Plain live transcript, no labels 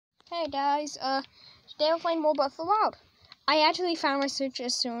Hey guys, today we're playing more Breath of the Wild. I actually found my Switch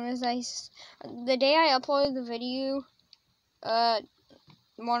as soon as the day I uploaded the video,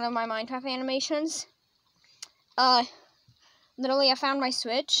 one of my Minecraft animations, literally I found my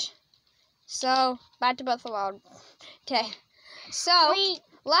Switch. So, back to Breath of the Wild. Okay, so,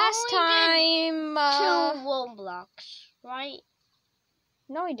 last time, 2 Roblox, right?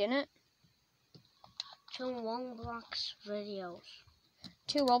 No, we didn't. 2 Roblox videos.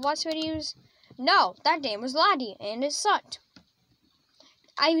 2 Roblox videos? No, that game was laggy, and it sucked.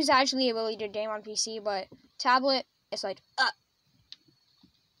 I was actually a really good game on PC, but tablet, it's like,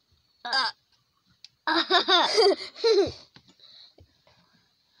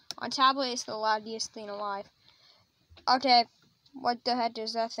 On tablet, it's the laggiest thing alive. Okay, what the heck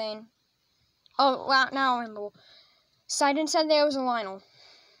is that thing? Oh, wow, now I'm low. Sidon said there was a Lynel.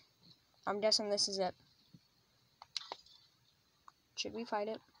 I'm guessing this is it. Should we fight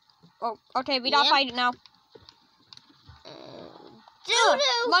it? Oh, okay, we gotta fight it now.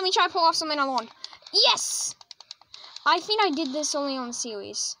 Let me try to pull off something alone. Yes! I think I did this only on the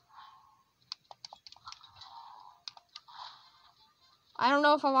series. I don't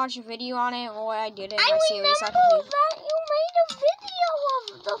know if I watched a video on it or I did it in my series. I remember that you made a video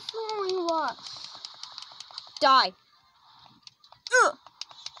of the flowing rocks. Die.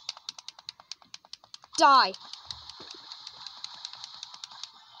 Die.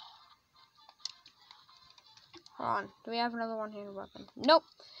 Hold on. Do we have another one-handed weapon? Nope.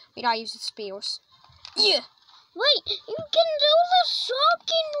 We gotta use the spears. Yeah. Wait, you can do the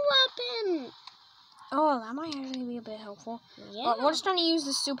shocking weapon. Oh, that might actually be a bit helpful. Yeah. But we're just gonna use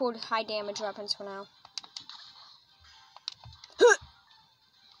the super high damage weapons for now.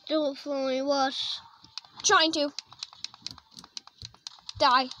 Do it flowing rocks. Trying to.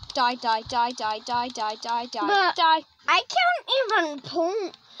 Die. Die, die, die, die, die, die, die, die, But die. I can't even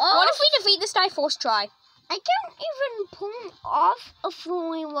pull off. What if we defeat this guy first try? I can't even pull off a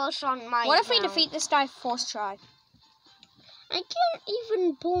flowing rush on my What if we account. defeat this guy first try? I can't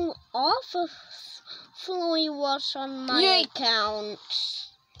even pull off a flowing rush on my account.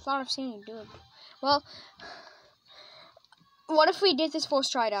 Thought I've seen you do it. Well, what if we did this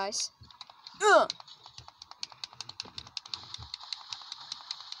first try, guys?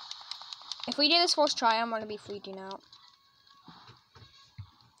 If we did this first try, I'm gonna be freaking out.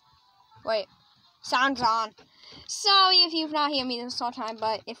 Wait, sound's on. Sorry if you've not heard me this whole time,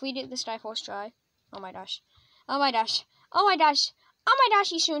 but if we did this try first try, oh my gosh, oh my gosh, oh my gosh, oh my gosh,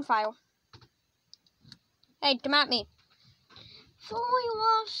 he's shooting fire. Hey, come at me. Flowing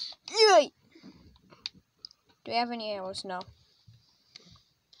rush. Yay! Do we have any arrows? No.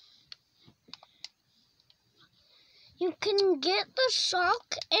 You can get the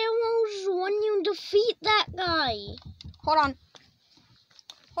shock arrows when you defeat that guy. Hold on.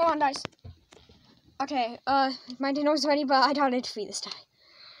 Hold on, guys. Okay, my dinner's ready, but I gotta defeat this guy.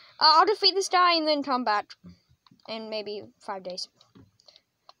 I'll defeat this guy and then come back in maybe 5 days.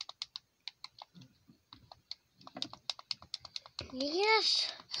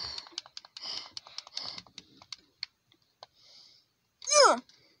 Yes.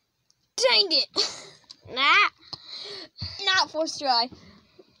 Dang it! Nah. Not first try.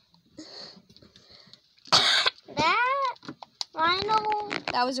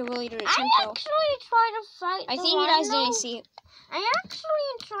 That was a really good attempt, I actually tried to fight the I think you guys rhino. didn't see it. I actually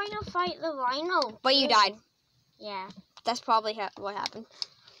tried to fight the rhino. But you died. Yeah. That's probably what happened.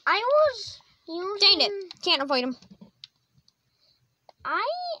 I was using... Dang it! Can't avoid him.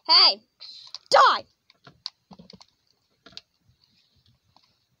 Hey! Die!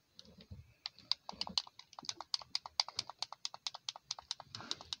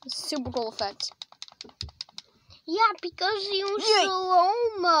 Super cool effect. Yeah, because you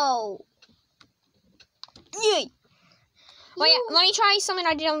slow-mo. Yay! Well, yeah, let me try something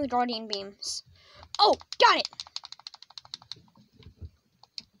I did on the Guardian Beams. Oh, got it!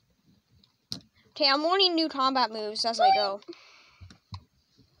 Okay, I'm learning new combat moves as I go.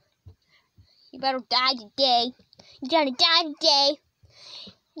 You better die today. You gotta die today.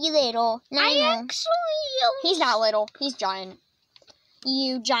 You little Lynel. He's not little. He's giant.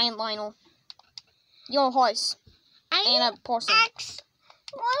 You giant Lynel. You're a horse. And a person.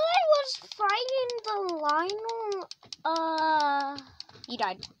 When I was fighting the Lynel, You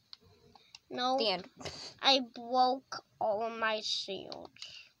died. No. The end. I broke all of my shields.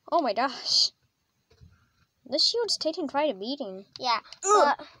 Oh my gosh. This shield's taking quite a beating. Yeah,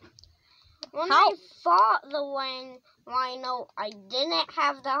 but when I fought the Lynel, I didn't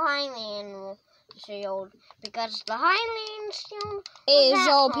have the Highland shield because the Highland shield is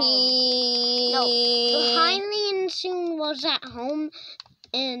OP. No, the Highland shield was at home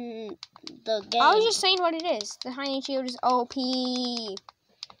in the game. I was just saying what it is. The Tiny Shield is OP.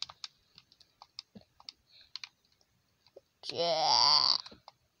 Yeah.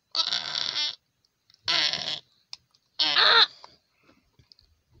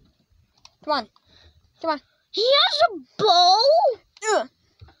 Come on. Come on. He has a bow? Ugh.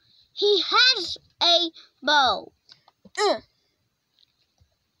 He has a bow.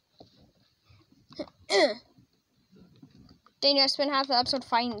 Daniel, I spent half the episode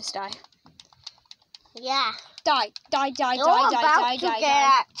fighting this guy. Yeah. Die. You're about to get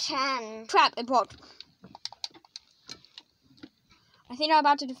at 10. Crap, it broke. I think I'm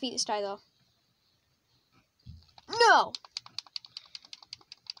about to defeat this guy, though. No!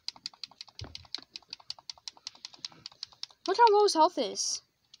 Look how low his health is.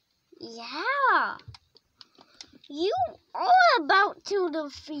 Yeah. You are about to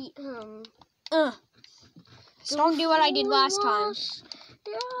defeat him. Just don't do what I did last time.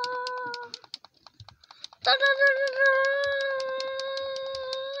 Yeah.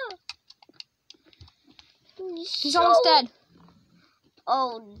 He's almost dead.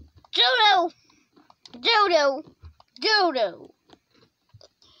 Oh, Dodo.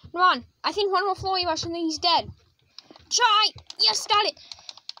 Come on. I think one more floor rush and then he's dead. Try. Yes, got it.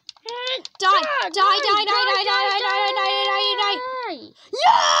 Die.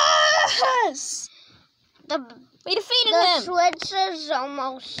 Yes! We defeated him. The switch is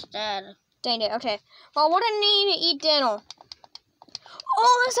almost dead. Dang it. Okay. Well, what do I need to eat dinner?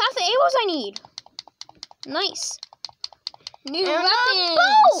 Oh, that's half the arrows I need. Nice. New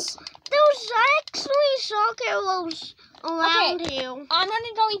weapons. There's actually shock arrows around here. I'm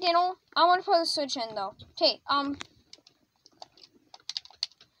gonna go eat dinner. I want to put the switch in though. Okay.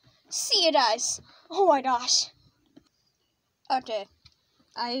 See you guys. Oh my gosh. Okay.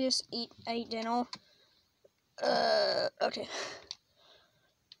 I just ate dinner. Okay.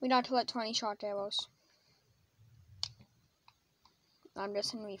 We got to let 20 shock arrows. I'm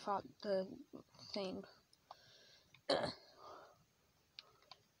guessing we fought the thing.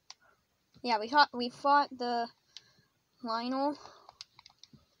 Yeah, we fought the Lynel,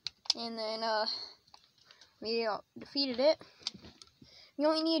 and then we defeated it. We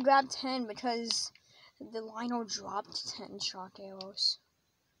only need to grab 10 because the Lynel dropped 10 shock arrows.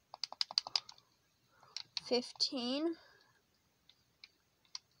 15.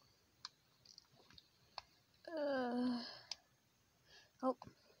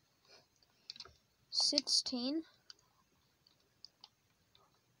 16.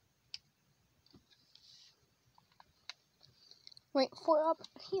 Wait, 4 up,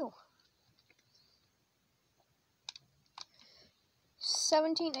 heal.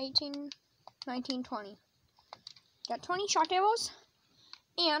 17, 18, 19, 20. Got 20 shock arrows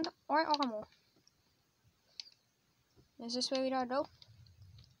and our armor. Is this where we gotta go?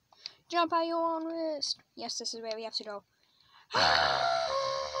 Jump at your own risk. Yes, this is where we have to go.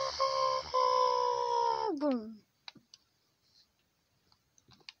 Boom.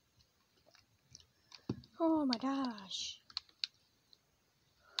 Oh my gosh.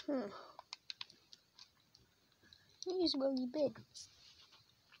 He's really big.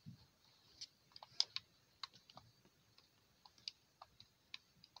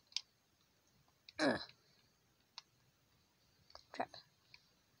 Trap.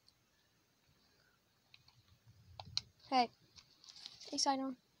 Hey. Hey,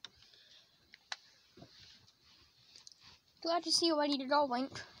 Sidon. Glad to see you ready to go,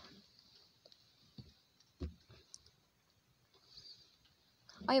 Link.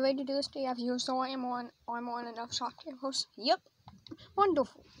 Are you ready to do this? Do you have used all ammo and enough shock arrows? Yep.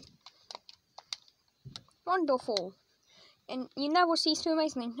 Wonderful. Wonderful. And you never cease to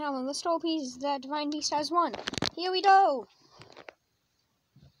amaze me. Now, let's go piece that Divine Beast has won. Here we go.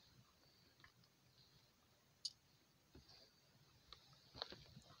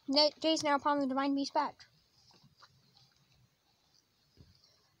 Jay's now upon the Divine Beast back.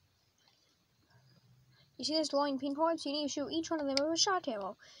 You see those glowing pink orbs? You need to shoot each one of them with a shock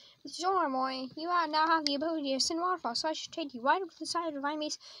arrow. With your armor, you now have the ability to send waterfall, so I should take you right up to the side of the Divine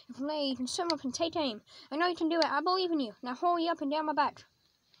Beast, and from there you can swim up and take aim. I know you can do it. I believe in you. Now hurry up and down my back.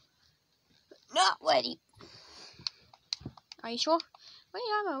 Not ready. Are you sure? Wait,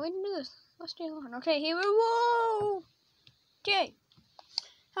 I'm not ready to do this. Let's do it. Okay, here we go. Okay.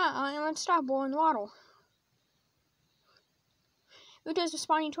 I'm going to stop boiling the water. Uto's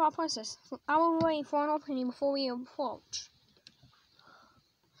responding to our process. I will wait for an opening before we approach.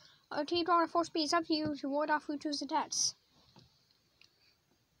 I'll keep on at full speed. It's up to you to ward off Uto's attacks.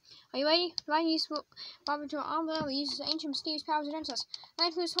 Are you ready? Divine use Bob into an arm that uses ancient mysterious powers against us. I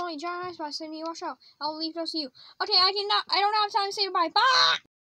include holy giant ice by sending you wash out. I'll leave those to you. Okay, I don't have time to say goodbye. Bye!